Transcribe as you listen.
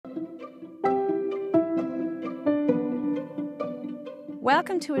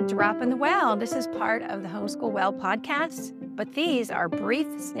Welcome to A Drop in the Well. This is part of the Homeschool Well podcast, but these are brief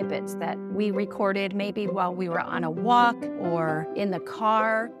snippets that we recorded maybe while we were on a walk or in the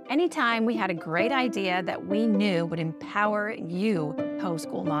car. Anytime we had a great idea that we knew would empower you,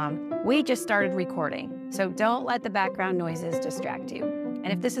 homeschool mom, we just started recording. So don't let the background noises distract you. And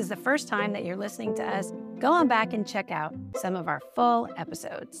if this is the first time that you're listening to us, go on back and check out some of our full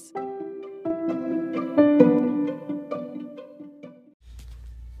episodes.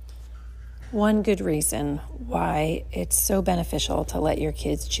 One good reason why it's so beneficial to let your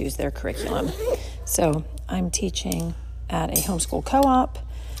kids choose their curriculum. So I'm teaching at a homeschool co-op,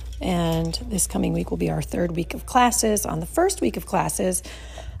 and this coming week will be our third week of classes. On the first week of classes,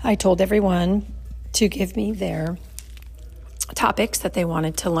 I told everyone to give me their topics that they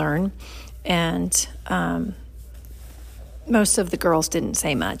wanted to learn, and most of the girls didn't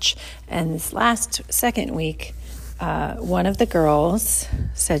say much. And this second week, one of the girls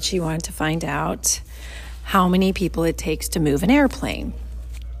said she wanted to find out how many people it takes to move an airplane.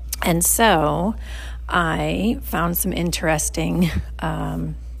 And so I found some interesting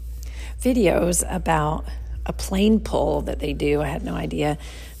videos about a plane pull that they do. I had no idea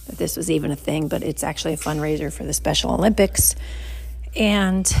that this was even a thing, but it's actually a fundraiser for the Special Olympics.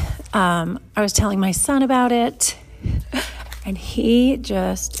 And I was telling my son about it, and he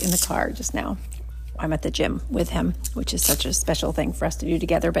just, in the car just now, I'm at the gym with him, which is such a special thing for us to do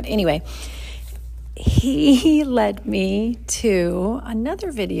together. But anyway, he led me to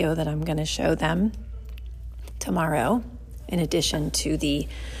another video that I'm going to show them tomorrow, in addition to the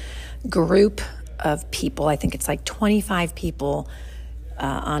group of people. I think it's like 25 people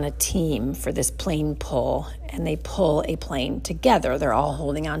on a team for this plane pull, and they pull a plane together. They're all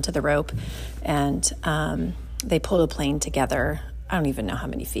holding onto the rope, and they pull the plane together. I don't even know how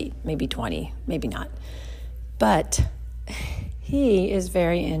many feet, maybe 20, maybe not. But he is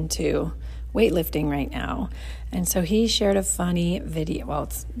very into weightlifting right now. And so he shared a funny video. Well,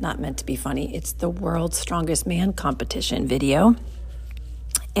 it's not meant to be funny. It's the World's Strongest Man competition video.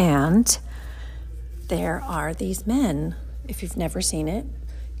 And there are these men. If you've never seen it,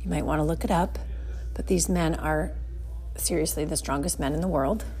 you might want to look it up. But these men are seriously the strongest men in the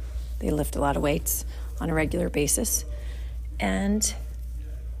world. They lift a lot of weights on a regular basis. And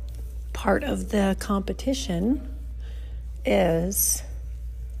part of the competition is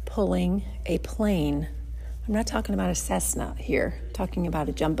pulling a plane. I'm not talking about a Cessna here, I'm talking about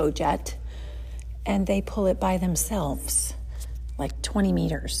a jumbo jet. And they pull it by themselves, like 20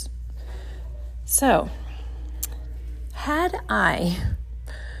 meters. So, had I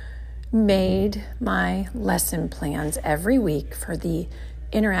made my lesson plans every week for the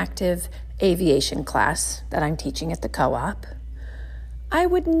interactive aviation class that I'm teaching at the co-op, I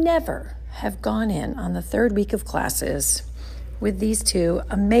would never have gone in on the third week of classes with these two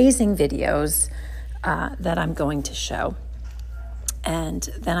amazing videos that I'm going to show. And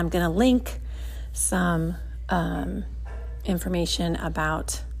then I'm going to link some information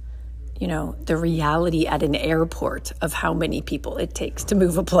about, the reality at an airport of how many people it takes to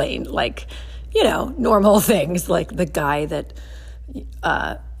move a plane. Like, normal things like the guy that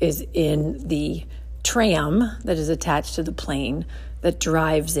is in the tram that is attached to the plane that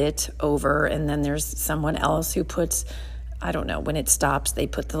drives it over, and then there's someone else who puts, I don't know, when it stops, they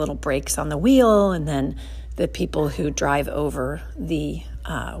put the little brakes on the wheel, and then the people who drive over the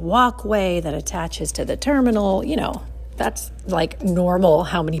walkway that attaches to the terminal, that's like normal.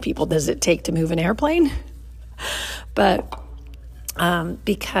 How many people does it take to move an airplane? But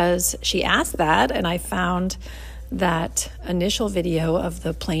because she asked that, and I found that initial video of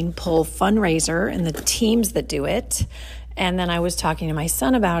the plane pull fundraiser and the teams that do it. And then I was talking to my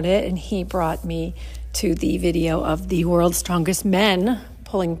son about it, and he brought me to the video of the World's Strongest Men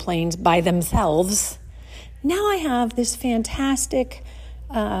pulling planes by themselves. Now I have this fantastic,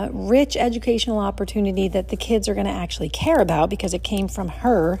 rich educational opportunity that the kids are going to actually care about because it came from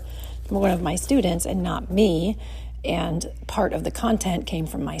her, one of my students, and not me. And part of the content came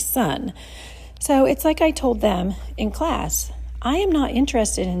from my son. So it's like I told them in class, I am not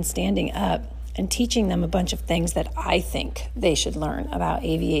interested in standing up and teaching them a bunch of things that I think they should learn about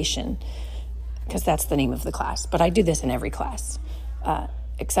aviation, because that's the name of the class. But I do this in every class,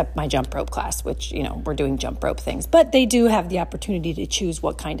 except my jump rope class, which, we're doing jump rope things. But they do have the opportunity to choose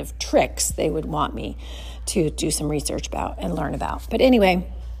what kind of tricks they would want me to do some research about and learn about. But anyway,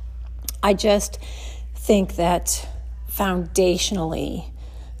 I just think that foundationally,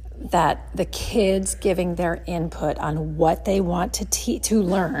 that the kids giving their input on what they want to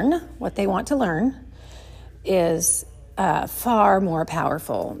learn is far more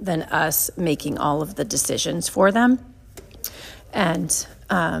powerful than us making all of the decisions for them. And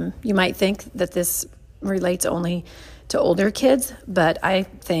you might think that this relates only to older kids, but I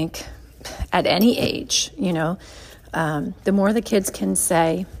think at any age, the more the kids can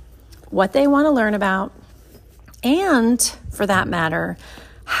say what they want to learn about, and for that matter,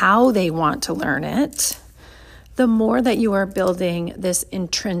 how they want to learn it, the more that you are building this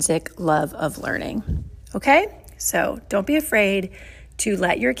intrinsic love of learning. Okay? So don't be afraid to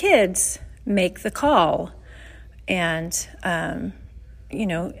let your kids make the call. And,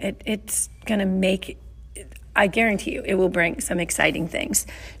 it's going to make, I guarantee you, it will bring some exciting things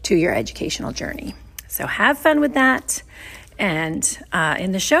to your educational journey. So have fun with that. And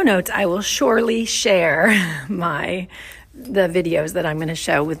in the show notes, I will surely share the videos that I'm going to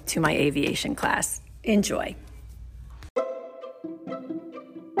show to my aviation class. Enjoy.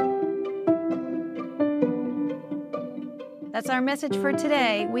 That's our message for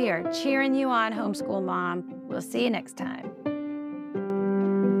today. We are cheering you on, homeschool mom. We'll see you next time.